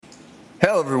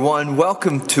Hello, everyone.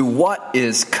 Welcome to What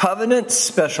is Covenant?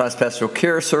 Specialized Pastoral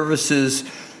Care Services,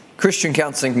 Christian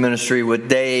Counseling Ministry with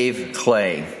Dave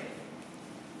Clay.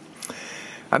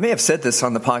 I may have said this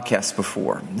on the podcast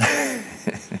before,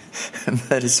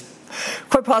 but it's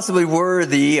quite possibly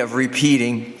worthy of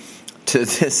repeating to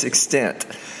this extent.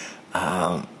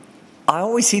 I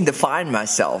always seem to find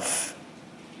myself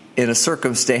in a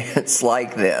circumstance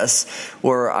like this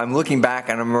where I'm looking back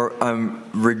and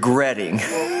I'm regretting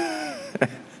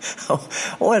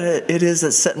what it is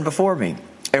that's sitting before me.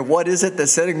 And what is it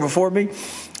that's sitting before me?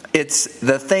 It's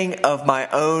the thing of my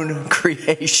own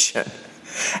creation.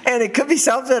 And it could be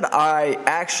something I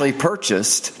actually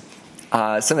purchased.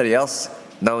 Somebody else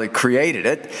not only created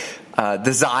it,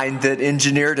 designed it,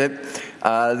 engineered it.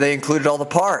 They included all the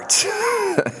parts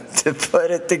to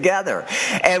put it together.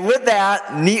 And with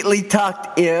that, neatly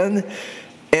tucked in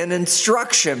an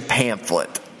instruction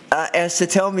pamphlet as to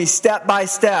tell me step by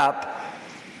step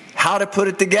how to put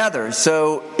it together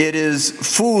so it is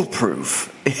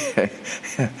foolproof.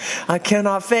 I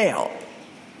cannot fail.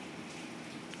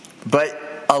 But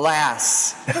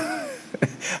alas,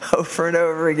 over and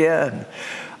over again,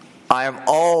 I am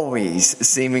always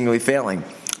seemingly failing.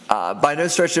 By no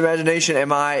stretch of imagination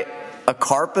am I a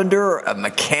carpenter, a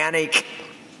mechanic,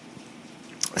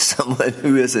 someone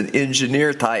who is an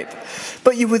engineer type.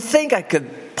 But you would think I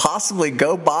could possibly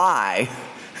go by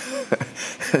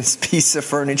this piece of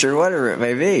furniture, whatever it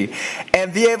may be,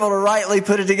 and be able to rightly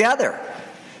put it together.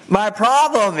 My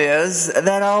problem is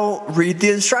that I'll read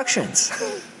the instructions.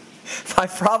 My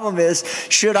problem is,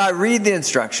 should I read the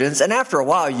instructions? And after a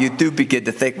while, you do begin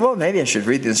to think, well, maybe I should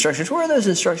read the instructions. Where are those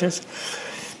instructions?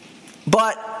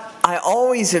 But I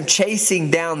always am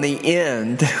chasing down the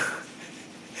end,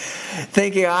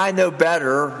 thinking I know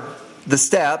better the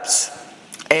steps,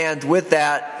 and with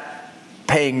that,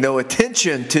 paying no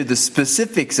attention to the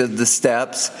specifics of the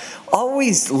steps,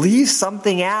 always leave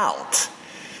something out.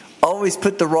 Always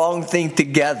put the wrong thing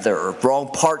together, wrong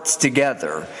parts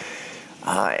together.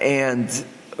 And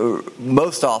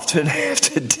most often have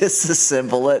to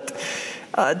disassemble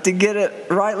it to get it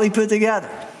rightly put together.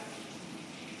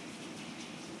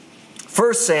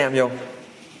 1 Samuel,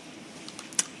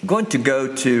 I'm going to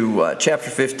go to chapter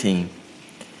 15.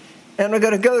 And we're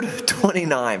going to go to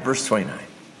 29, verse 29.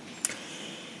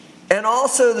 And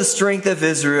also the strength of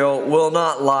Israel will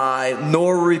not lie,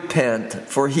 nor repent,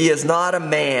 for he is not a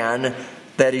man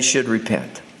that he should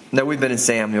repent. Now, we've been in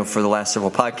Samuel for the last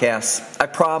several podcasts. I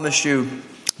promise you,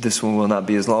 this one will not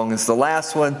be as long as the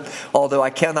last one, although I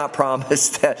cannot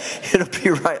promise that it'll be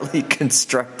rightly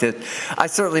constructed. I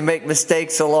certainly make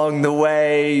mistakes along the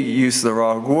way, use the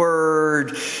wrong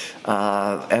word,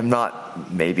 am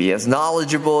not maybe as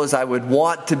knowledgeable as I would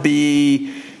want to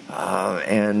be,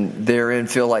 and therein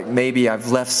feel like maybe I've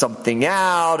left something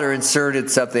out or inserted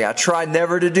something. I try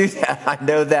never to do that. I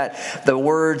know that the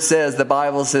Word says, the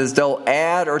Bible says, don't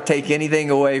add or take anything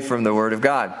away from the Word of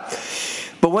God.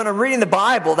 But when I'm reading the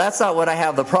Bible, that's not when I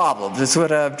have the problems. It's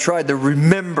when I've tried to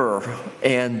remember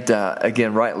and,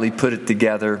 again, rightly put it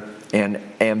together and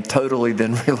am totally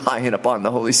then relying upon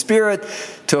the Holy Spirit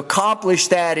to accomplish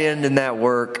that end and that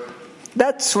work.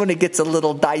 That's when it gets a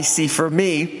little dicey for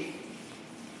me.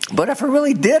 But if I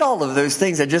really did all of those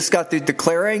things I just got through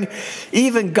declaring,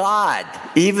 even God,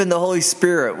 even the Holy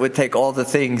Spirit would take all the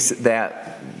things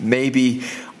that maybe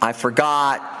I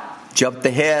forgot, jumped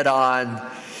ahead on.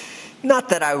 Not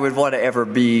that I would want to ever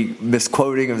be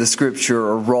misquoting of the Scripture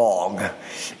or wrong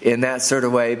in that sort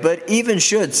of way, but even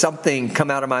should something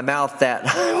come out of my mouth that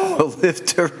I will live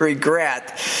to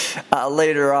regret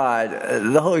later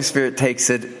on, the Holy Spirit takes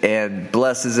it and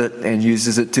blesses it and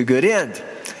uses it to good end.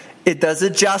 It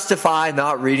doesn't justify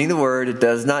not reading the Word. It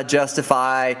does not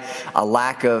justify a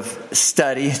lack of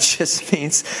study. It just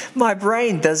means my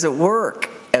brain doesn't work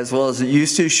as well as it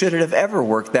used to. Should it have ever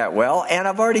worked that well? And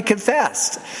I've already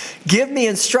confessed. Give me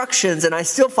instructions and I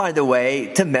still find a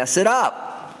way to mess it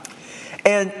up.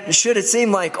 And should it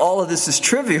seem like all of this is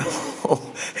trivial,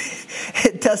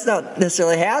 it does not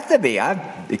necessarily have to be.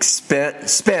 I've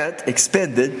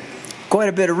expended quite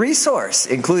a bit of resource,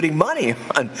 including money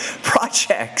on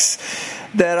projects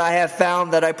that I have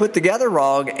found that I put together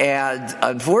wrong and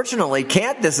unfortunately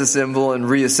can't disassemble and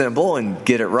reassemble and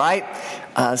get it right.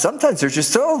 Sometimes they're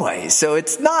just throwaways. So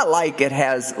it's not like it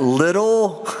has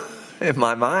little, in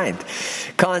my mind,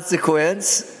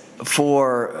 consequence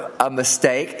for a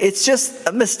mistake. It's just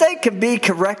a mistake can be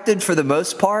corrected for the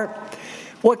most part.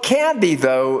 What can be,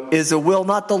 though, is a will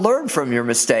not to learn from your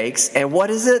mistakes. And what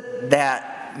is it that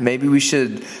maybe we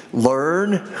should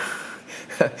learn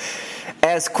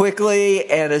as quickly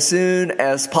and as soon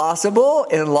as possible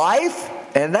in life?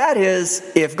 And that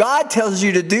is, if God tells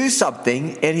you to do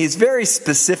something and He's very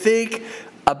specific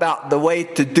about the way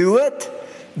to do it,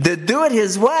 then do it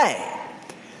His way.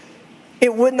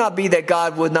 It would not be that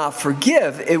God would not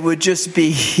forgive. It would just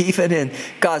be, even in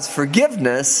God's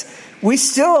forgiveness, we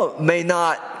still may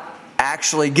not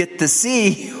actually get to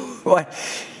see what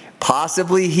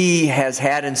possibly He has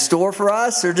had in store for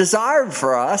us or desired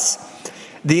for us,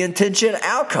 the intended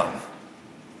outcome.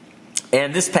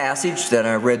 And this passage that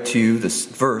I read to you, this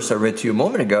verse I read to you a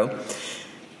moment ago,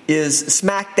 is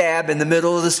smack dab in the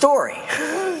middle of the story,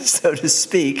 so to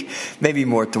speak, maybe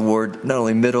more toward not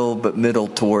only middle, but middle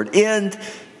toward end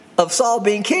of Saul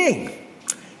being king.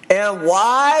 And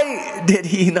why did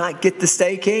he not get to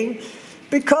stay king?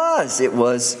 Because it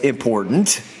was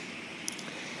important.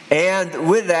 And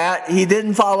with that, he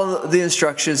didn't follow the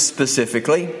instructions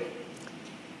specifically.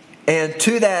 And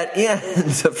to that end,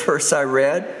 the verse I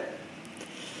read,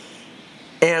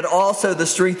 and also the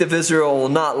strength of Israel will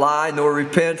not lie nor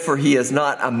repent, for he is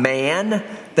not a man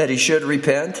that he should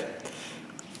repent.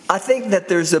 I think that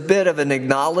there's a bit of an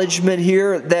acknowledgement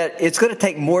here that it's going to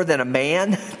take more than a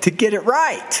man to get it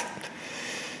right.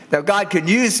 Now, God can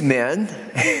use men,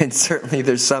 and certainly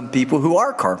there's some people who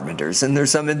are carpenters, and there's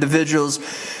some individuals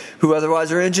who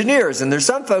otherwise are engineers, and there's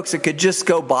some folks that could just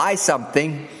go buy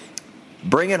something,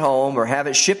 bring it home, or have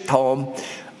it shipped home,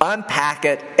 unpack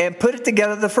it, and put it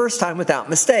together the first time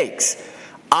without mistakes.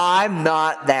 I'm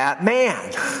not that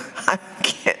man. I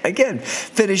can't, again,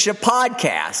 finish a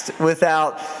podcast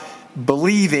without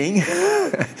believing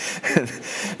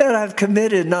that I've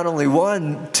committed not only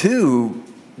one, two,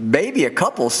 maybe a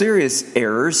couple serious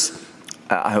errors.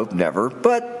 I hope never,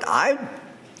 but I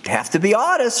have to be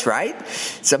honest, right?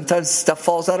 Sometimes stuff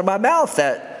falls out of my mouth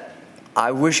that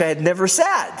I wish I had never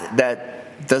said, that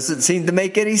doesn't seem to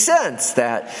make any sense,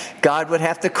 that God would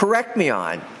have to correct me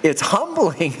on. It's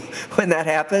humbling when that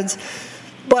happens,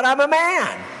 but I'm a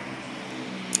man.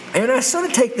 And I sort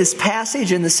of take this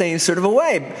passage in the same sort of a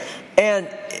way. And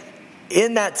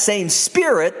in that same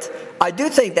spirit, I do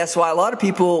think that's why a lot of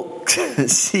people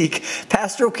seek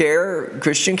pastoral care,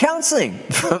 Christian counseling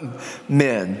from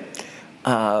men,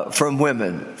 from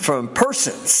women, from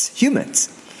persons,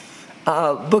 humans.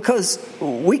 Because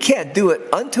we can't do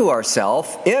it unto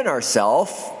ourselves, in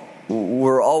ourselves.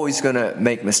 We're always going to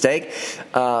make mistake.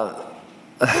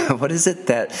 What is it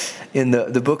that in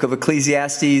the book of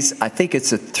Ecclesiastes, I think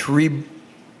it's a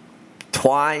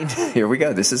three-twined, here we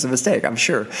go, this is a mistake, I'm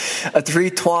sure. A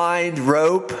three-twined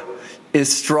rope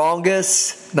is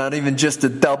strongest, not even just a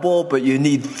double, but you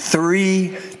need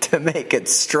three to make it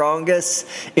strongest,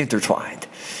 intertwined.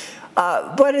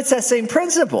 But it's that same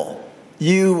principle.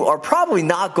 You are probably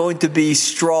not going to be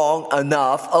strong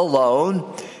enough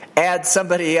alone. Add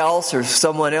somebody else or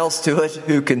someone else to it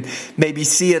who can maybe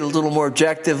see it a little more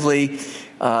objectively,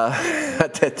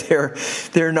 that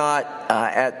they're not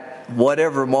at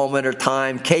whatever moment or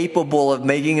time capable of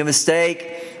making a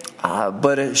mistake.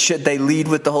 But should they lead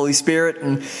with the Holy Spirit,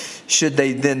 and should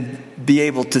they then be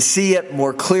able to see it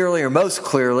more clearly or most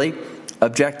clearly,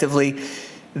 objectively,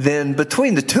 then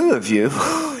between the two of you,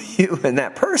 you and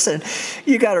that person,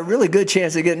 you got a really good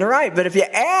chance of getting it right. But if you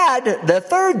add the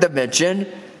third dimension,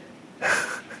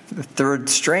 the third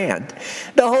strand,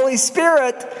 the Holy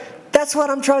Spirit, that's what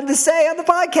I'm trying to say on the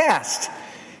podcast.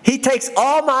 He takes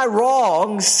all my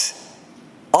wrongs,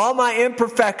 all my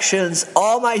imperfections,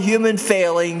 all my human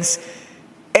failings,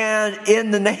 and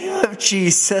in the name of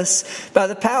Jesus, by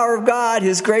the power of God,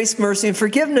 His grace, mercy, and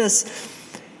forgiveness,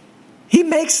 He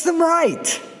makes them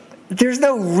right. There's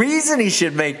no reason He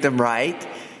should make them right,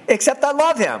 except I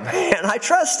love Him and I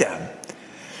trust Him.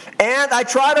 And I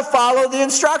try to follow the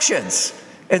instructions.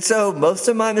 And so most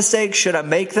of my mistakes, should I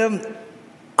make them,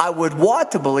 I would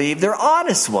want to believe they're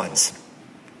honest ones.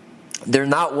 They're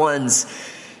not ones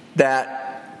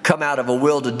that come out of a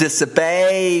will to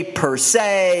disobey per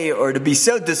se, or to be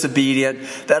so disobedient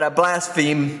that I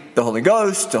blaspheme the Holy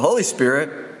Ghost, the Holy Spirit,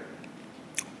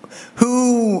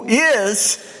 who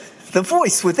is the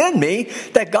voice within me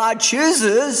that God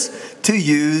chooses to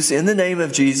use in the name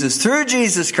of Jesus, through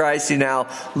Jesus Christ, who now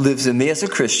lives in me as a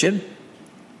Christian,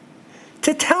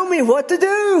 to tell me what to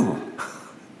do.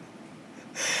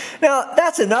 Now,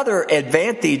 that's another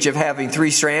advantage of having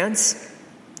three strands.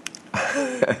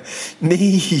 Me,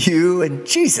 you, and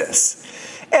Jesus.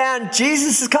 And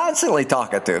Jesus is constantly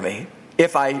talking to me.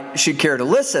 If I should care to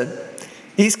listen,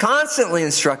 He's constantly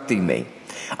instructing me.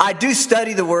 I do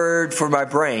study the Word for my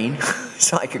brain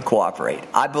so I can cooperate.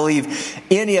 I believe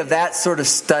any of that sort of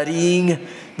studying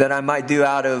that I might do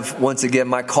out of, once again,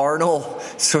 my carnal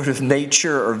sort of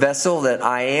nature or vessel that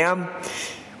I am,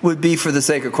 would be for the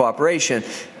sake of cooperation.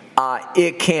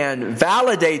 It can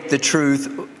validate the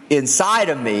truth inside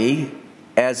of me,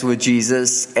 as with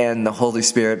Jesus and the Holy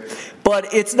Spirit.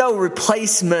 But it's no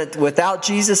replacement without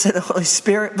Jesus and the Holy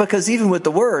Spirit, because even with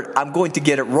the Word, I'm going to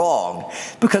get it wrong,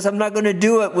 because I'm not going to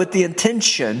do it with the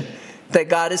intention that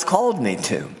God has called me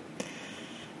to.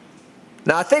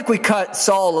 Now, I think we cut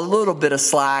Saul a little bit of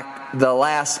slack the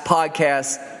last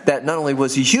podcast, that not only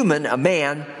was he human, a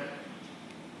man,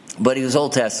 but he was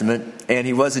Old Testament, and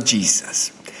he wasn't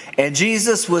Jesus. And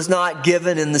Jesus was not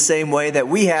given in the same way that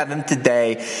we have him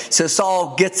today. So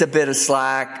Saul gets a bit of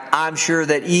slack. I'm sure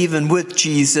that even with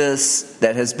Jesus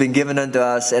that has been given unto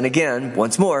us, and again,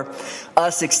 once more,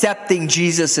 us accepting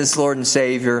Jesus as Lord and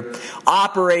Savior,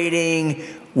 operating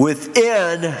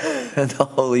within the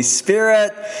Holy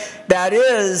Spirit, that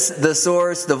is the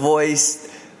source, the voice,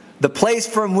 the place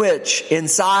from which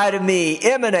inside of me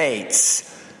emanates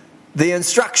the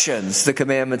instructions, the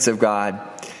commandments of God.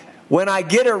 When I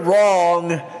get it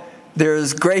wrong,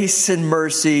 there's grace and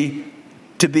mercy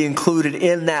to be included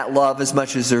in that love as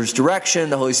much as there's direction.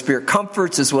 The Holy Spirit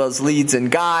comforts as well as leads and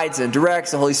guides and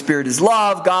directs. The Holy Spirit is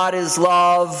love. God is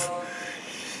love.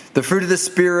 The fruit of the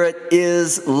Spirit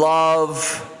is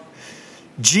love.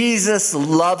 Jesus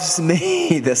loves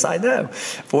me. This I know,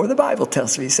 for the Bible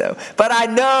tells me so. But I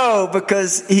know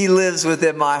because he lives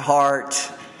within my heart.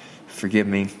 Forgive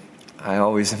me. I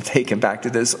always am taken back to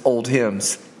those old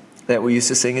hymns that we used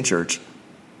to sing in church.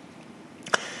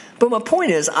 But my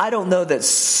point is, I don't know that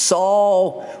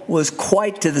Saul was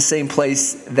quite to the same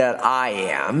place that I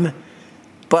am.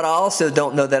 But I also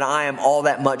don't know that I am all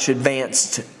that much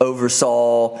advanced over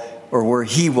Saul or where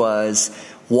he was.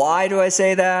 Why do I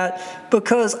say that?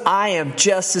 Because I am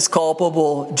just as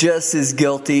culpable, just as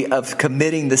guilty of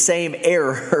committing the same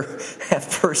error that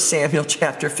 1 Samuel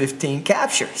chapter 15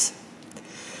 captures.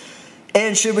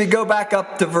 And should we go back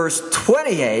up to verse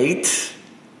 28?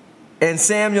 And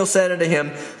Samuel said unto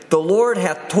him, the Lord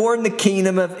hath torn the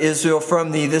kingdom of Israel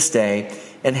from thee this day,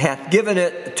 and hath given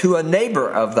it to a neighbor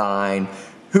of thine,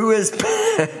 who is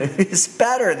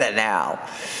better than thou.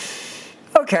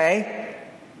 Okay,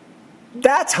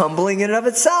 that's humbling in and of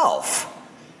itself.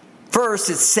 First,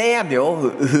 it's Samuel,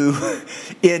 who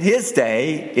in his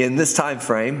day, in this time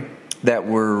frame that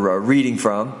we're reading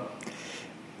from,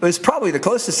 was probably the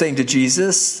closest thing to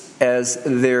Jesus as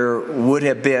there would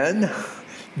have been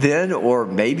then, or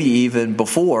maybe even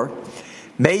before,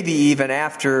 maybe even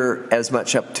after, as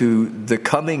much up to the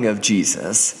coming of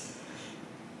Jesus.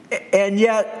 And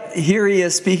yet, here he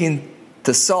is speaking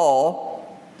to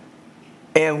Saul,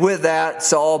 and with that,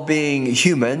 Saul being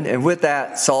human, and with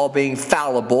that, Saul being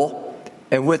fallible,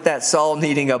 and with that, Saul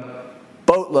needing a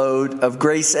boatload of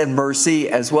grace and mercy,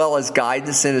 as well as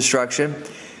guidance and instruction.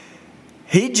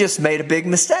 He just made a big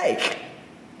mistake.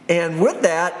 And with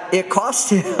that, it cost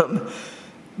him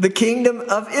the kingdom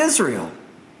of Israel.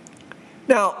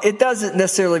 Now, it doesn't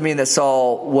necessarily mean that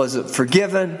Saul wasn't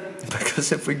forgiven,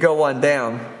 because if we go on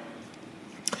down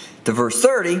to verse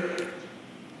 30,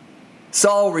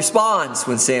 Saul responds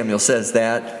when Samuel says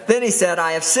that. Then he said,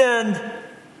 I have sinned,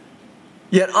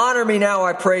 yet honor me now,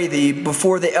 I pray thee,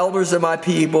 before the elders of my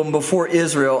people and before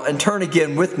Israel, and turn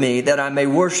again with me, that I may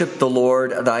worship the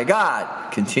Lord thy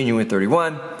God. Continuing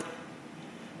 31.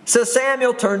 So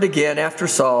Samuel turned again after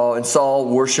Saul, and Saul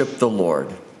worshiped the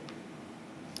Lord.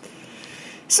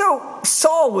 So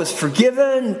Saul was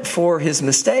forgiven for his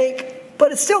mistake,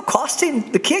 but it still cost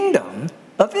him the kingdom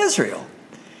of Israel.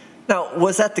 Now,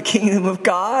 was that the kingdom of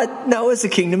God? No, it was the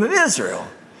kingdom of Israel.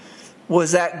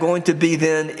 Was that going to be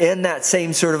then, in that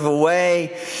same sort of a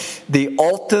way, the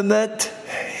ultimate,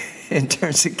 in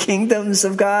terms of kingdoms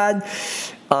of God,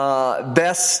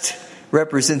 best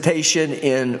representation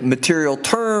in material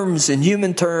terms, in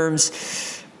human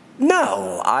terms?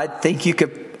 No, I think you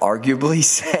could arguably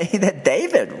say that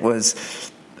David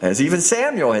was, as even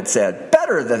Samuel had said,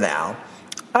 better than thou.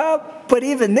 But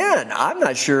even then, I'm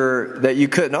not sure that you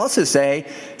couldn't also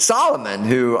say Solomon,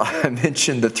 who I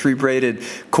mentioned the three-braided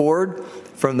cord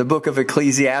from the book of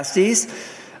Ecclesiastes,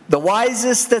 the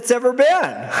wisest that's ever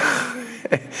been.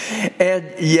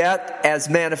 And yet, as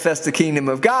manifest the kingdom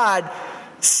of God,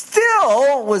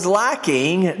 still was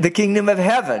lacking the kingdom of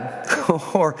heaven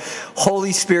or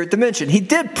Holy Spirit dimension. He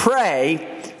did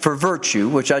pray for virtue,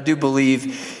 which I do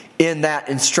believe in that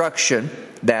instruction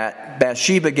that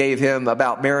Bathsheba gave him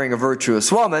about marrying a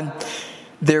virtuous woman.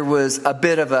 There was a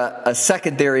bit of a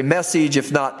secondary message,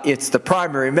 if not it's the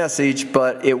primary message,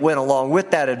 but it went along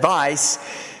with that advice.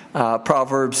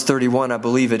 Proverbs 31, I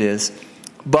believe it is.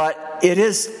 But it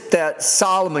is that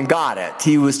Solomon got it.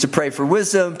 He was to pray for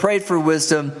wisdom, prayed for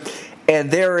wisdom, and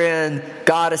therein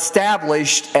God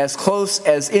established as close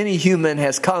as any human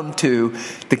has come to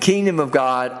the kingdom of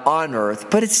God on earth.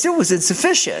 But it still was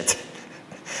insufficient.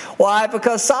 Why?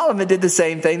 Because Solomon did the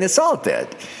same thing that Saul did.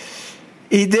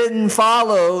 He didn't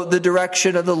follow the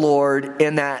direction of the Lord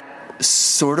in that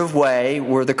sort of way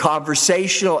where the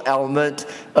conversational element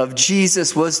of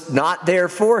Jesus was not there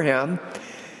for him.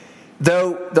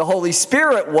 Though the Holy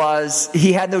Spirit was,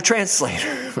 he had no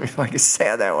translator, if I could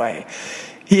say it that way.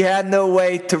 He had no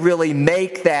way to really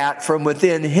make that from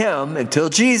within him until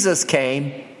Jesus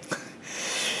came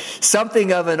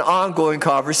something of an ongoing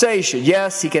conversation.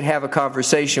 Yes, he could have a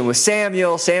conversation with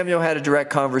Samuel. Samuel had a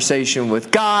direct conversation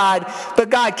with God, but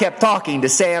God kept talking to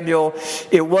Samuel.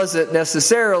 It wasn't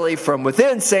necessarily from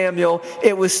within Samuel.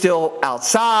 It was still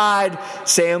outside.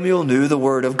 Samuel knew the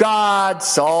word of God.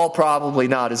 Saul probably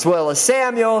not as well as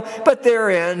Samuel, but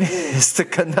therein is the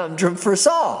conundrum for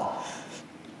Saul.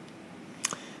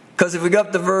 Because if we go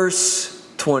up to verse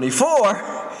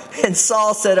 24, and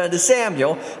Saul said unto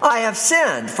Samuel, I have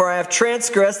sinned, for I have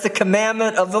transgressed the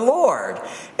commandment of the Lord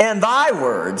and thy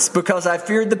words, because I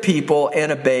feared the people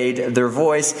and obeyed their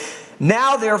voice.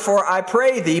 Now therefore I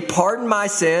pray thee, pardon my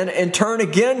sin, and turn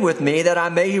again with me, that I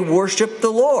may worship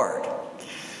the Lord.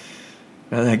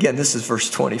 And again, this is verse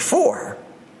 24.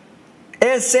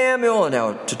 And Samuel, and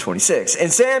now to 26.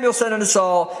 And Samuel said unto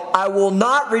Saul, I will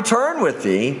not return with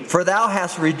thee, for thou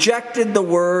hast rejected the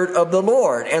word of the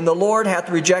Lord, and the Lord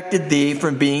hath rejected thee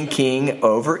from being king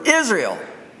over Israel.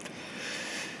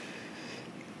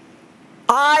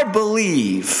 I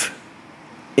believe,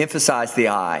 emphasize the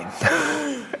I.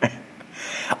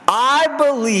 I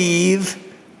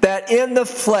believe that in the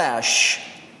flesh,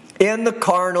 in the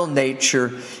carnal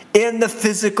nature, in the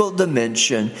physical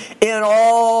dimension, in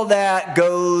all that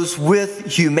goes with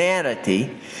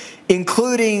humanity,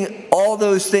 including all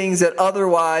those things that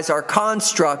otherwise are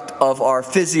construct of our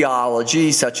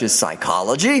physiology, such as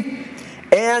psychology,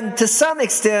 and to some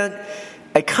extent,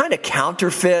 a kind of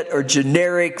counterfeit or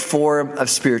generic form of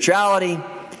spirituality.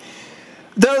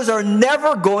 Those are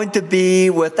never going to be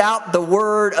without the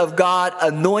Word of God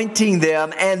anointing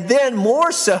them, and then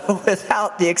more so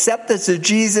without the acceptance of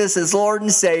Jesus as Lord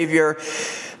and Savior.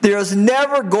 There's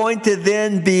never going to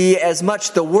then be, as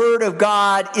much the Word of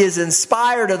God is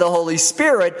inspired of the Holy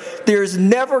Spirit, there's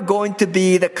never going to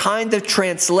be the kind of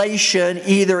translation,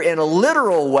 either in a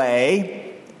literal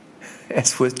way,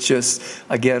 as with just,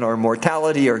 again, our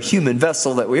mortality or human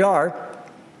vessel that we are,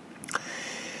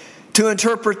 to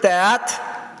interpret that,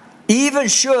 even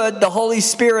should the Holy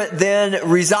Spirit then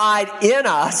reside in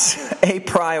us, a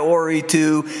priori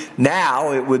to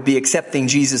now, it would be accepting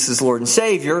Jesus as Lord and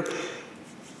Savior,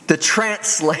 the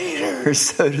translator,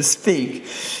 so to speak,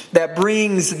 that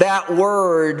brings that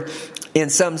word in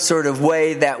some sort of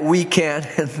way that we can,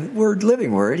 word,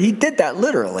 living word, he did that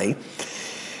literally,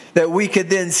 that we could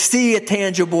then see a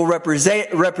tangible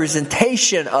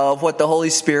representation of what the Holy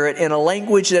Spirit in a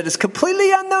language that is completely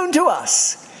unknown to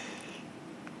us,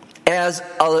 as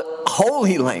a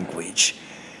holy language,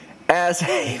 as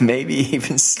a maybe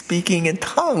even speaking in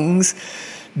tongues,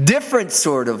 different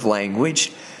sort of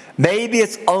language. Maybe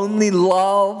it's only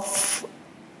love,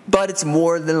 but it's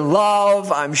more than love,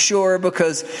 I'm sure,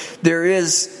 because there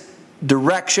is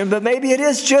direction, but maybe it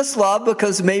is just love,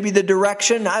 because maybe the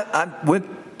direction,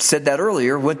 said that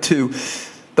earlier, went to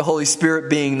the Holy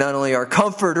Spirit being not only our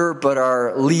comforter, but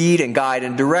our lead and guide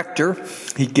and director.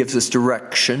 He gives us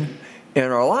direction in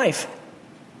our life.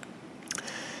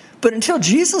 But until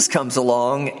Jesus comes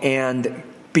along and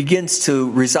begins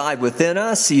to reside within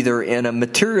us, either in a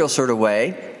material sort of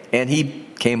way, and he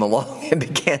came along and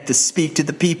began to speak to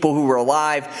the people who were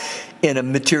alive in a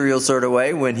material sort of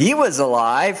way, when he was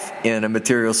alive in a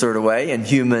material sort of way, in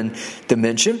human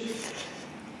dimension.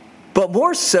 But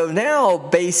more so now,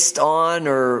 based on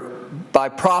or by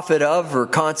profit of or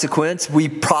consequence, we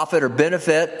profit or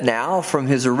benefit now from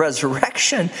his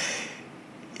resurrection.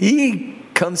 He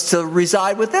comes to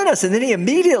reside within us, and then he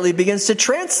immediately begins to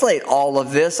translate all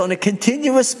of this on a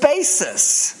continuous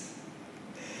basis.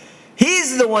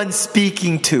 He's the one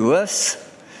speaking to us.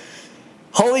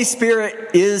 Holy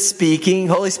Spirit is speaking.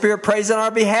 Holy Spirit prays on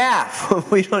our behalf.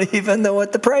 We don't even know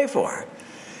what to pray for.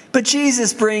 But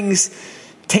Jesus brings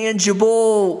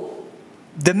tangible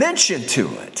dimension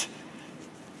to it.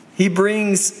 He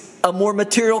brings a more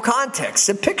material context,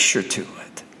 a picture to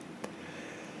it.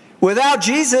 Without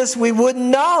Jesus, we wouldn't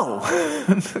know,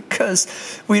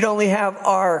 because we'd only have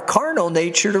our carnal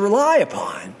nature to rely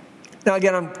upon. Now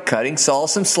again, I'm cutting Saul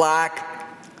some slack.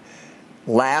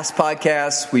 Last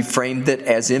podcast, we framed it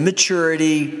as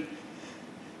immaturity.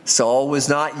 Saul was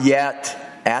not yet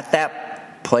at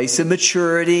that place of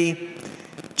maturity.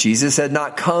 Jesus had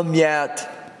not come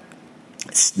yet.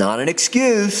 It's not an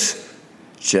excuse,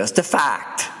 just a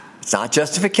fact. It's not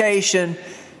justification,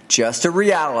 just a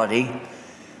reality.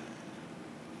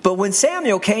 But when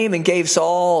Samuel came and gave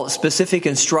Saul specific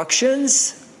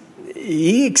instructions,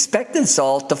 he expected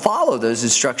Saul to follow those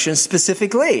instructions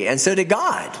specifically, and so did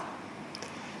God.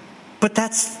 But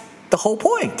that's the whole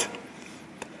point.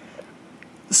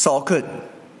 Saul couldn't.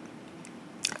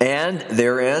 And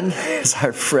therein, as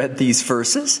I've read these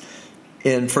verses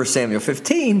in 1 Samuel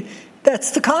 15,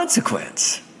 that's the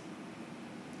consequence.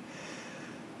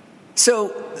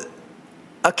 So,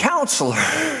 a counselor,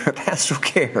 pastoral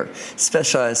care,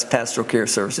 specialized pastoral care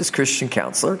services, Christian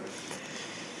counselor,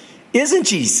 isn't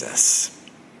Jesus.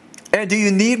 And do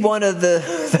you need one of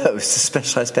those,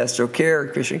 specialized pastoral care,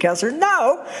 Christian counselor?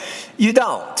 No, you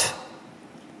don't.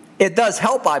 It does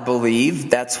help, I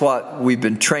believe. That's what we've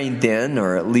been trained in,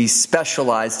 or at least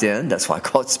specialized in. That's why I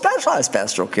call it specialized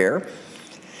pastoral care,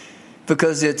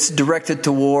 because it's directed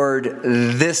toward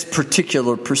this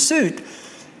particular pursuit.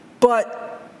 But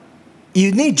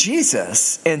you need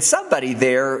Jesus and somebody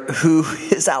there who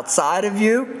is outside of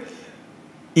you,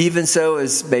 even so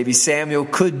as maybe Samuel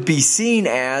could be seen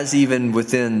as, even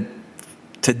within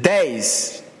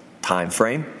today's time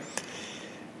frame,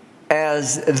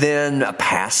 as then a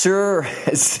pastor,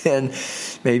 as then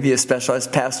maybe a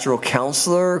specialized pastoral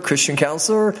counselor, Christian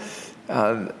counselor,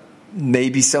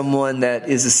 maybe someone that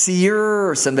is a seer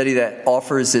or somebody that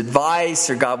offers advice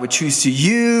or God would choose to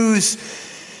use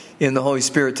in the Holy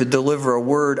Spirit to deliver a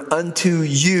word unto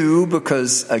you,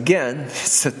 because again,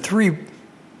 it's a three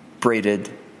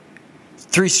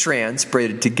strands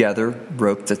braided together,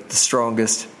 rope that's the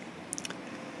strongest.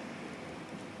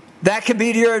 That can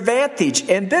be to your advantage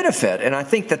and benefit. And I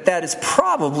think that is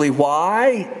probably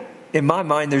why, in my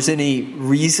mind, there's any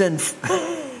reason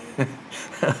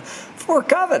for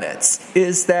covenants,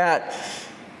 is that,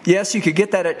 yes, you could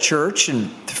get that at church and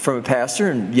from a pastor,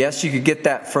 and yes, you could get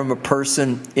that from a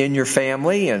person in your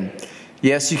family, and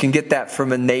yes, you can get that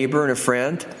from a neighbor and a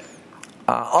friend.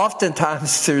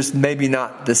 Oftentimes, there's maybe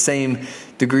not the same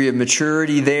degree of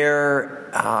maturity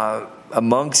there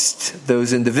amongst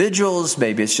those individuals.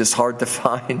 Maybe it's just hard to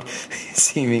find,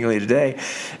 seemingly today.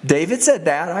 David said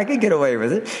that. I could get away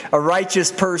with it. A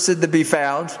righteous person to be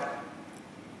found.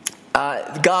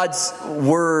 God's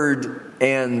word,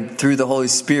 and through the Holy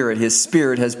Spirit, His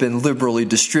Spirit has been liberally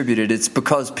distributed. It's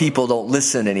because people don't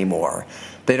listen anymore.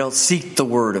 They don't seek the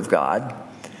word of God.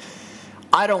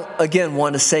 I don't, again,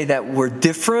 want to say that we're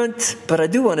different, but I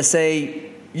do want to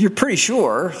say you're pretty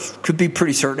sure, could be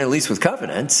pretty certain, at least with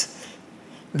covenants,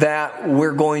 that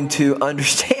we're going to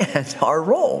understand our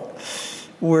role.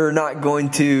 We're not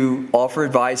going to offer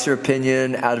advice or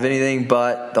opinion out of anything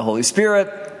but the Holy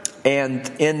Spirit. And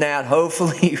in that,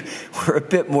 hopefully, we're a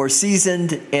bit more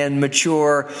seasoned and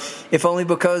mature, if only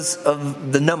because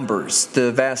of the numbers,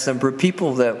 the vast number of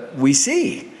people that we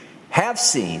have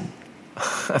seen.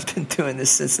 I've been doing this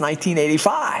since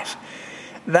 1985.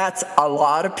 That's a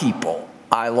lot of people.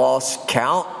 I lost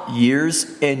count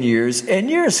years and years and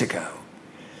years ago.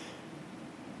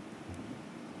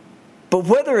 But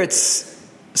whether it's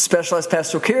specialized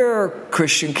pastoral care,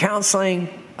 Christian counseling,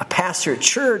 a pastor at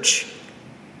church,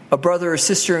 a brother or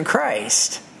sister in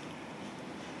Christ,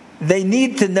 they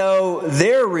need to know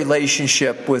their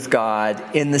relationship with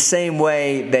God in the same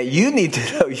way that you need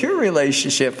to know your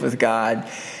relationship with God.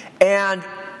 And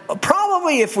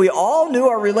probably if we all knew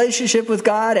our relationship with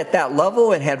God at that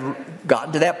level and had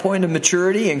gotten to that point of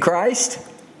maturity in Christ,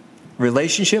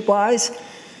 relationship-wise,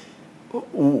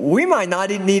 we might not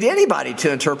need anybody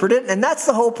to interpret it. And that's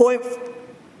the whole point,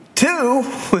 too,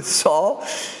 with Saul.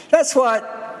 That's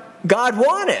what God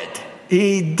wanted.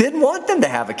 He didn't want them to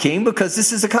have a king, because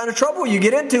this is the kind of trouble you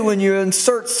get into when you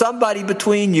insert somebody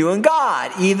between you and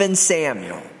God, even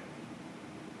Samuel.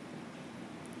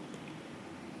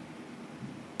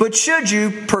 But should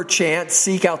you, perchance,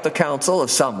 seek out the counsel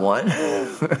of someone,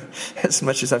 as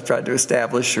much as I've tried to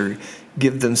establish or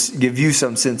give you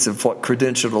some sense of what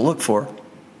credential to look for,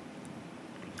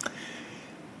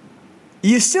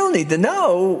 you still need to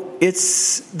know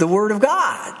it's the Word of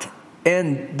God.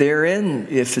 And therein,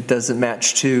 if it doesn't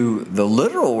match to the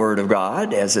literal Word of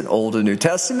God, as in Old and New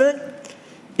Testament,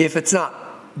 if it's not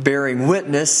bearing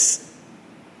witness,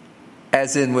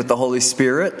 as in with the Holy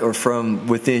Spirit, or from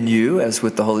within you, as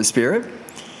with the Holy Spirit,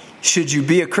 should you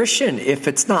be a Christian, if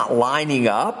it's not lining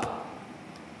up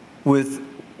with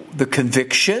the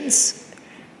convictions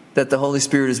that the Holy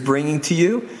Spirit is bringing to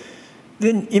you,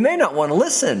 then you may not want to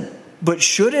listen. But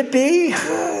should it be,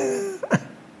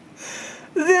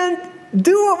 then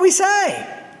do what we say.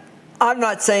 I'm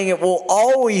not saying it will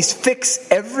always fix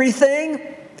everything.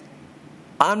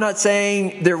 I'm not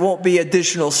saying there won't be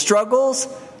additional struggles.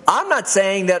 I'm not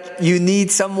saying that you need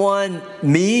someone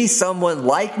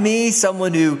like me,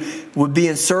 someone who would be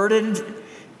inserted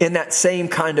in that same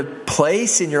kind of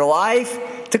place in your life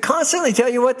to constantly tell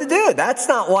you what to do. That's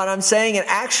not what I'm saying. And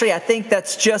actually, I think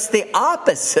that's just the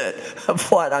opposite of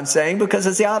what I'm saying, because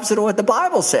it's the opposite of what the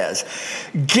Bible says.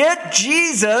 Get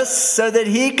Jesus so that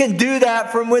he can do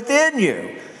that from within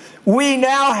you. We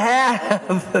now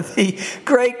have the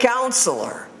great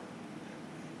counselor.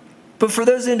 But for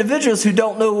those individuals who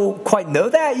don't quite know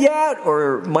that yet,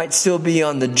 or might still be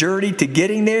on the journey to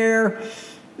getting there,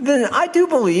 then I do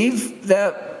believe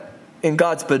that in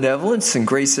God's benevolence and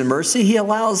grace and mercy, he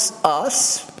allows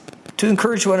us to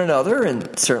encourage one another,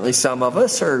 and certainly some of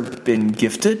us are been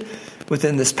gifted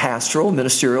within this pastoral,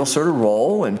 ministerial sort of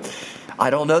role, and I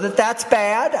don't know that that's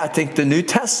bad. I think the New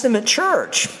Testament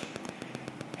church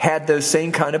had those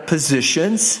same kind of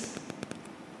positions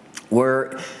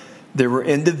where there were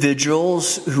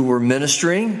individuals who were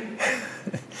ministering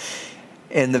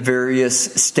in the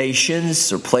various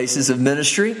stations or places of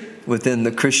ministry within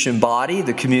the Christian body,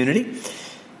 the community,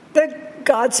 that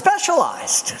God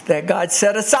specialized, that God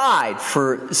set aside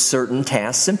for certain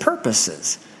tasks and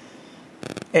purposes.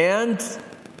 And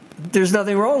there's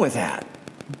nothing wrong with that.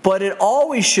 But it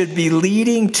always should be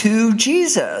leading to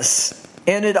Jesus.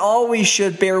 And it always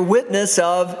should bear witness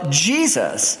of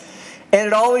Jesus. And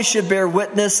it always should bear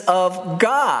witness of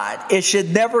God. It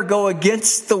should never go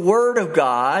against the Word of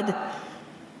God.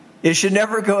 It should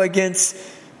never go against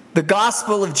the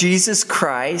gospel of Jesus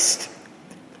Christ.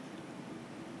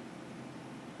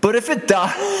 But if it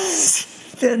does,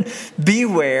 then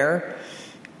beware.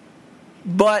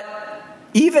 But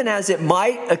even as it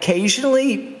might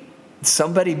occasionally,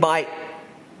 somebody might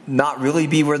not really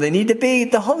be where they need to be,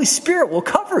 the Holy Spirit will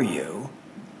cover you.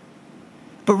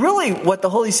 But really, what the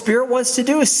Holy Spirit wants to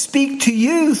do is speak to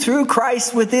you through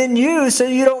Christ within you, so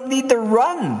you don't need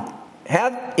to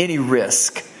have any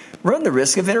risk. Run the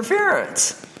risk of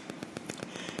interference.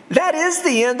 That is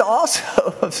the end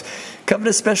also of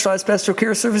Covenant Specialized Pastoral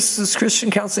Care Services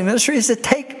Christian Counseling Ministry, is to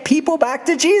take people back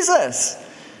to Jesus.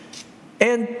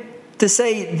 And to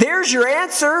say, there's your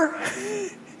answer.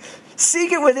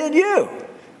 Seek it within you.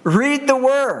 Read the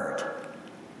Word.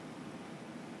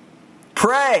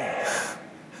 Pray.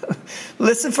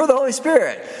 Listen for the Holy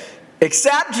Spirit.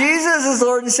 Accept Jesus as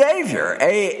Lord and Savior.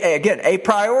 A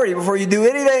priority before you do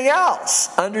anything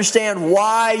else. Understand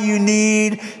why you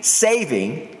need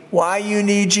saving, why you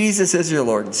need Jesus as your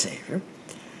Lord and Savior.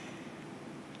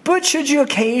 But should you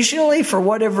occasionally, for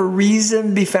whatever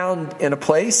reason, be found in a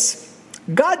place,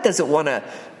 God doesn't want to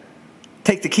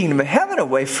take the kingdom of heaven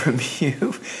away from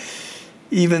you.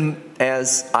 Even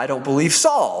as I don't believe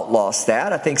Saul lost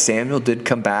that. I think Samuel did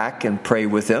come back and pray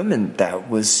with him, and that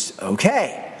was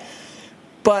okay.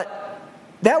 But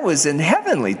that was in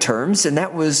heavenly terms, and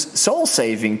that was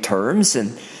soul-saving terms.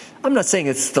 And I'm not saying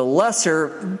it's the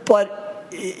lesser, but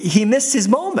he missed his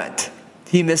moment.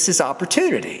 He missed his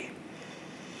opportunity.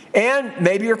 And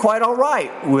maybe you're quite all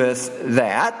right with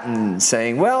that and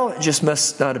saying, well, it just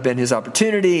must not have been his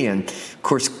opportunity. And, of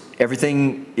course,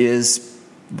 everything is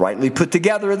rightly put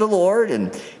together of the Lord,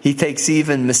 and he takes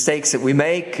even mistakes that we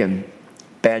make and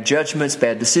bad judgments,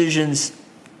 bad decisions.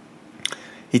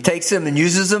 He takes them and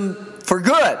uses them for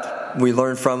good. We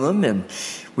learn from them, and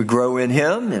we grow in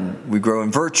him, and we grow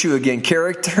in virtue, again,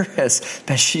 character, as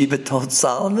Bathsheba told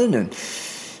Solomon. And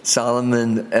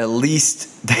Solomon, at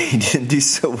least, he didn't do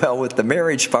so well with the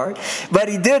marriage part, but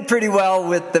he did pretty well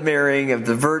with the marrying of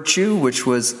the virtue, which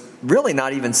was really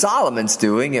not even Solomon's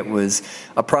doing. It was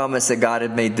a promise that God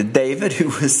had made to David, who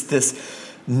was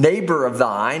this neighbor of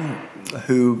thine,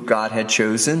 who God had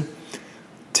chosen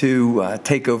to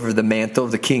take over the mantle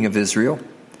of the king of Israel.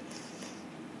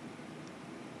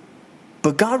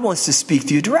 But God wants to speak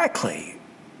to you directly.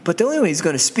 But the only way he's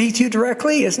going to speak to you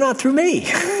directly is not through me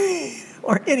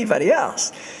or anybody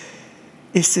else.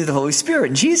 It's through the Holy Spirit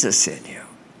and Jesus in you,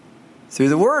 through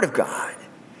the Word of God.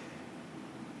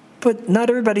 But not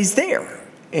everybody's there.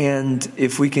 And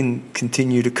if we can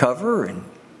continue to cover and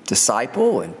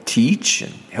disciple and teach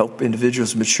and help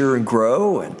individuals mature and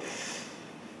grow and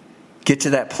get to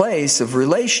that place of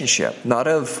relationship, not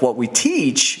of what we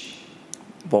teach,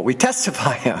 what we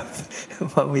testify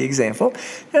of, what we example,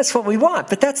 that's what we want.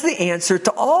 But that's the answer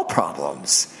to all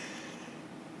problems,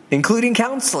 including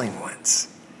counseling ones.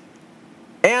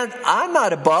 And I'm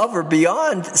not above or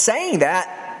beyond saying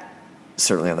that,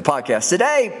 certainly on the podcast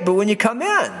today, but when you come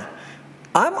in,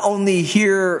 I'm only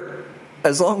here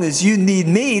as long as you need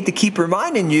me to keep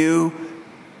reminding you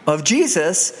of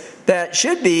Jesus that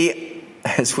should be,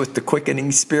 as with the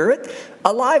quickening Spirit,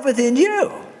 alive within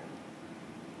you.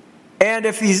 And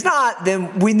if he's not,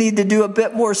 then we need to do a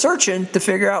bit more searching to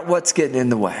figure out what's getting in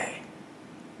the way.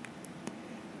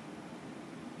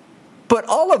 But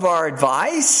all of our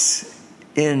advice,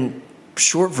 in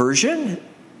short version,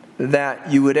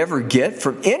 that you would ever get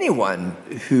from anyone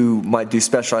who might do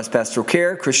specialized pastoral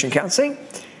care, Christian counseling,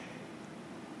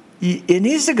 it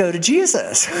needs to go to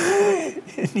Jesus.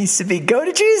 It needs to be, go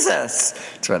to Jesus.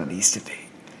 That's what it needs to be.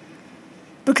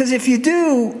 Because if you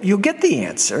do, you'll get the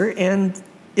answer, and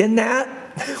in that,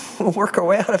 we'll work our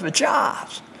way out of a job.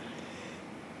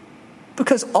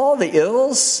 Because all the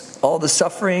ills, all the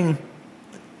suffering,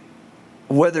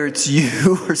 whether it's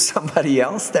you or somebody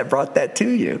else that brought that to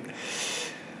you,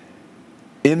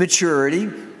 immaturity,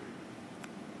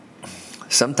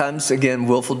 sometimes, again,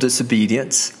 willful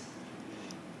disobedience,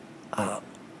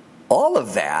 all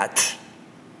of that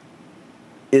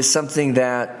is something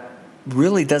that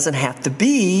really doesn't have to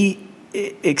be,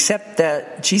 except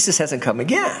that Jesus hasn't come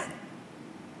again.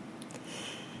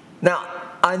 Now,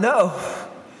 I know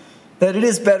that it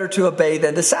is better to obey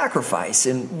than to sacrifice.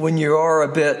 And when you are a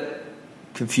bit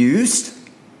confused,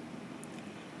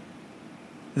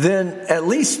 then at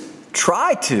least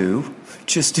try to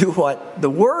just do what the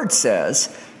Word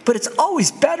says. But it's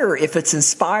always better if it's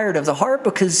inspired of the heart,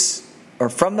 or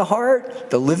from the heart,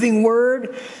 the living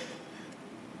Word.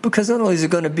 Because not only is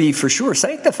it going to be for sure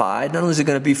sanctified, not only is it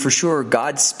going to be for sure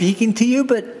God speaking to you,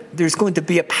 but there's going to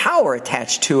be a power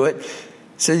attached to it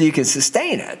so that you can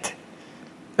sustain it.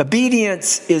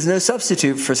 Obedience is no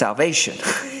substitute for salvation.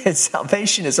 And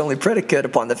salvation is only predicated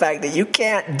upon the fact that you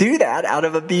can't do that out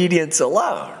of obedience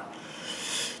alone.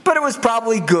 But it was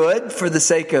probably good for the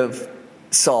sake of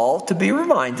Saul to be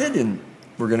reminded, and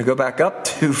we're going to go back up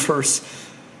to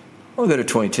we'll go to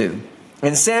 22.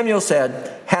 And Samuel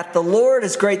said, "Hath the Lord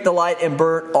as great delight in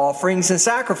burnt offerings and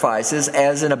sacrifices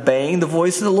as in obeying the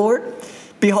voice of the Lord?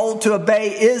 Behold, to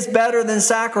obey is better than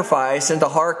sacrifice, and to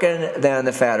hearken than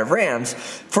the fat of rams.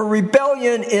 For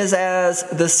rebellion is as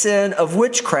the sin of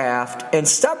witchcraft, and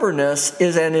stubbornness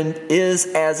is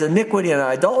as iniquity and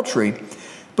idolatry.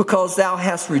 Because thou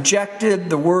hast rejected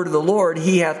the word of the Lord,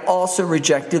 he hath also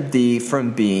rejected thee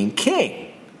from being king."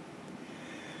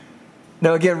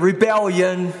 Now again,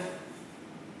 rebellion.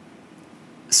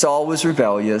 Saul was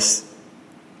rebellious.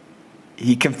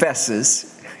 He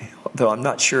confesses, although I'm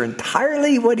not sure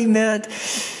entirely what he meant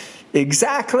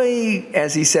exactly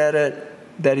as he said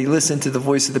it, that he listened to the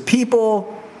voice of the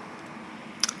people.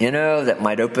 That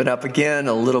might open up again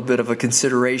a little bit of a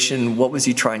consideration. What was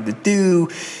he trying to do?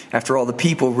 After all, the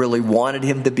people really wanted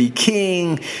him to be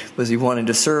king. Was he wanting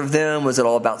to serve them? Was it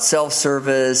all about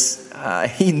self-service?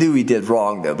 He knew he did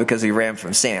wrong, though, because he ran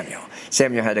from Samuel.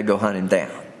 Samuel had to go hunt him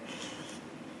down.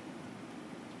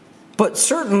 But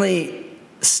certainly,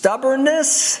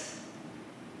 stubbornness,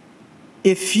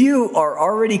 if you are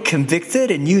already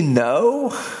convicted and you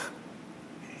know,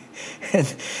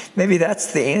 and maybe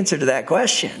that's the answer to that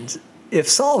question. If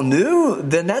Saul knew,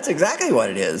 then that's exactly what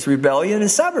it is, rebellion and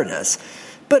stubbornness.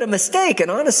 But a mistake, an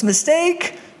honest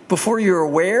mistake, before you're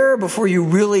aware, before you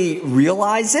really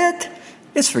realize it,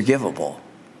 is forgivable.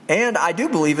 And I do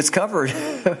believe it's covered.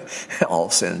 All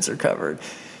sins are covered.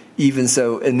 Even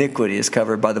so, iniquity is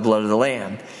covered by the blood of the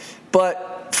Lamb.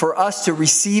 But for us to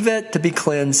receive it, to be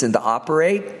cleansed, and to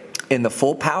operate in the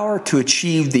full power to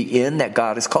achieve the end that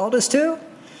God has called us to,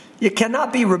 you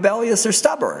cannot be rebellious or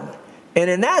stubborn. And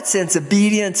in that sense,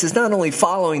 obedience is not only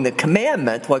following the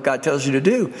commandment, what God tells you to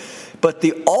do, but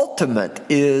the ultimate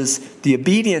is, the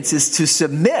obedience is to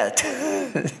submit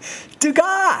to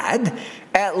God,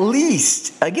 at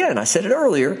least, again, I said it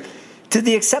earlier, to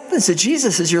the acceptance of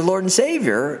Jesus as your Lord and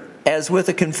Savior, as with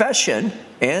a confession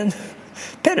and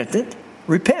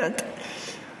repent,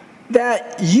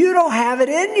 that you don't have it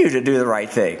in you to do the right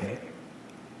thing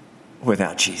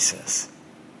without Jesus.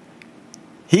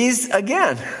 He's,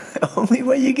 again, the only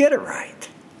way you get it right.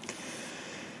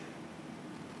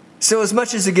 So as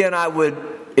much as, again, I would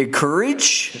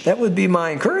encourage, that would be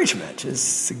my encouragement.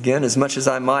 As much as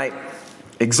I might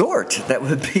exhort, that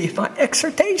would be my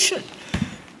exhortation.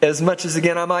 As much as,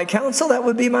 again, I might counsel, that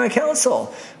would be my counsel.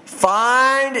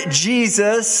 Find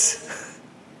Jesus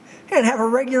and have a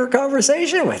regular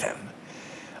conversation with him.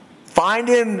 Find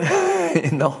him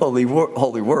in the Holy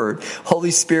Word,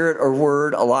 Holy Spirit or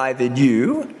Word alive in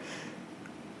you,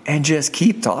 and just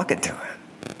keep talking to him.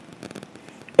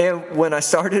 And when I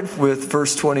started with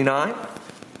verse 29,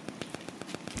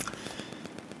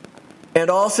 and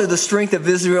also the strength of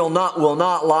Israel will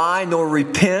not lie nor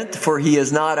repent, for he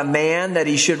is not a man that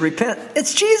he should repent.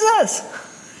 It's Jesus.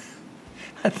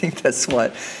 I think that's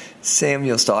what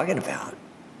Samuel's talking about.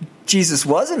 Jesus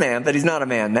was a man, but he's not a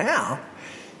man now.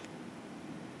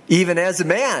 Even as a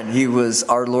man, he was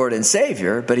our Lord and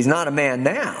Savior, but he's not a man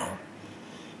now.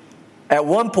 At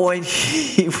one point,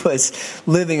 he was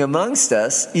living amongst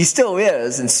us. He still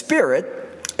is in spirit,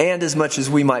 and as much as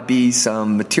we might be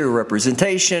some material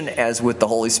representation, as with the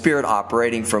Holy Spirit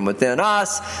operating from within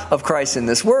us of Christ in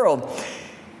this world,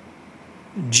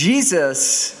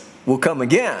 Jesus will come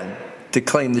again to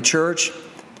claim the church,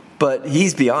 but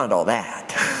he's beyond all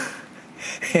that.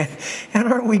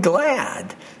 And aren't we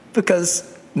glad?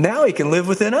 Because now he can live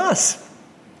within us.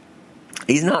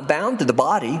 He's not bound to the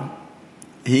body.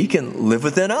 He can live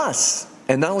within us.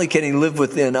 And not only can he live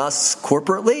within us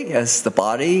corporately, as the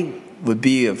body would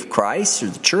be of Christ or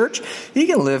the church, he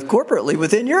can live corporately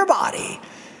within your body.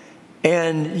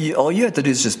 And all you have to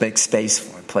do is just make space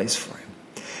for him, place for him.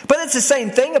 But it's the same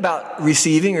thing about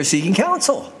receiving or seeking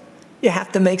counsel. You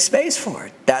have to make space for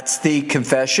it. That's the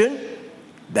confession.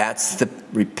 That's the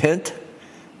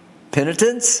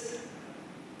penitence,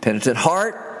 penitent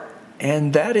heart,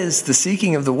 and that is the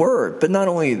seeking of the word. But not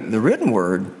only the written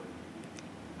word,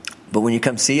 but when you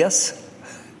come see us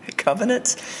at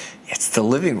Covenants, it's the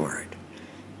living word.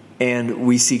 And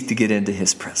we seek to get into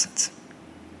his presence.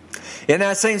 In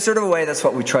that same sort of way, that's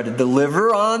what we try to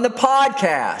deliver on the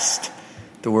podcast,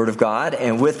 the word of God.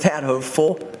 And with that,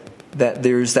 hopeful that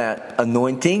there's that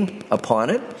anointing upon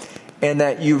it, and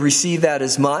that you receive that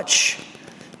as much,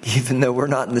 even though we're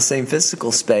not in the same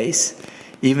physical space,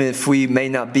 even if we may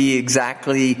not be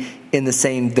exactly in the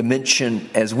same dimension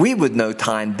as we would know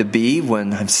time to be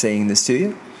when I'm saying this to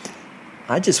you.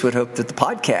 I just would hope that the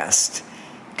podcast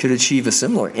could achieve a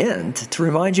similar end to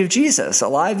remind you of Jesus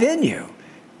alive in you.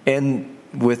 And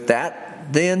with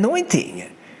that, the anointing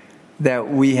that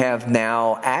we have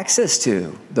now access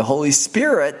to. The Holy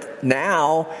Spirit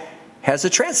now has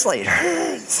a translator.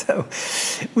 So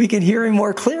we can hear him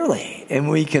more clearly and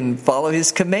we can follow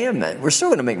his commandment. We're still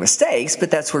going to make mistakes, but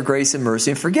that's where grace and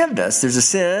mercy and forgiveness. There's a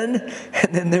sin,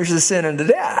 and then there's a sin unto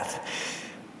death.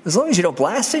 As long as you don't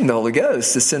blaspheme the Holy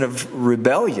Ghost, the sin of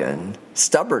rebellion,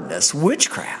 stubbornness,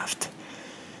 witchcraft,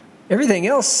 everything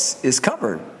else is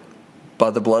covered by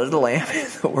the blood of the Lamb and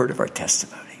the word of our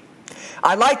testimony.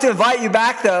 I'd like to invite you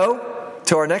back, though,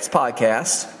 to our next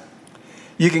podcast.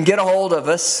 You can get a hold of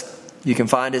us. You can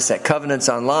find us at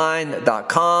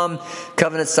covenantsonline.com,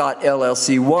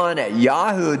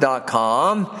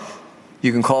 covenants.llc1@yahoo.com.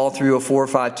 You can call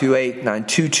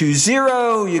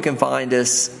 304-528-9220. You can find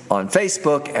us on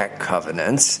Facebook at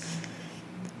Covenants.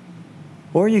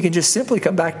 Or you can just simply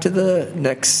come back to the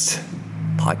next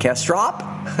podcast drop.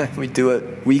 We do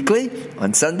it weekly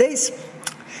on Sundays.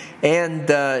 And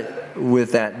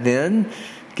with that then,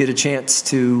 get a chance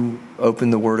to open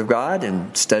the Word of God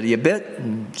and study a bit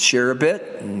and share a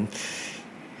bit. And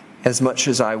as much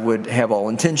as I would have all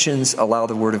intentions, allow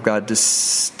the Word of God to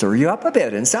stir you up a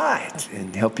bit inside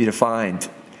and help you to find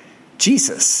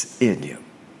Jesus in you.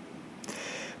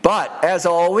 But as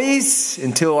always,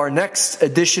 until our next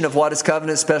edition of What is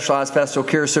Covenant, Specialized Pastoral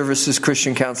Care Services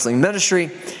Christian Counseling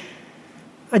Ministry,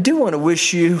 I do want to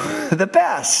wish you the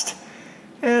best.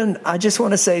 And I just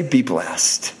want to say, be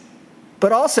blessed.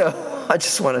 But also, I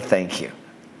just want to thank you.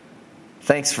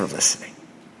 Thanks for listening.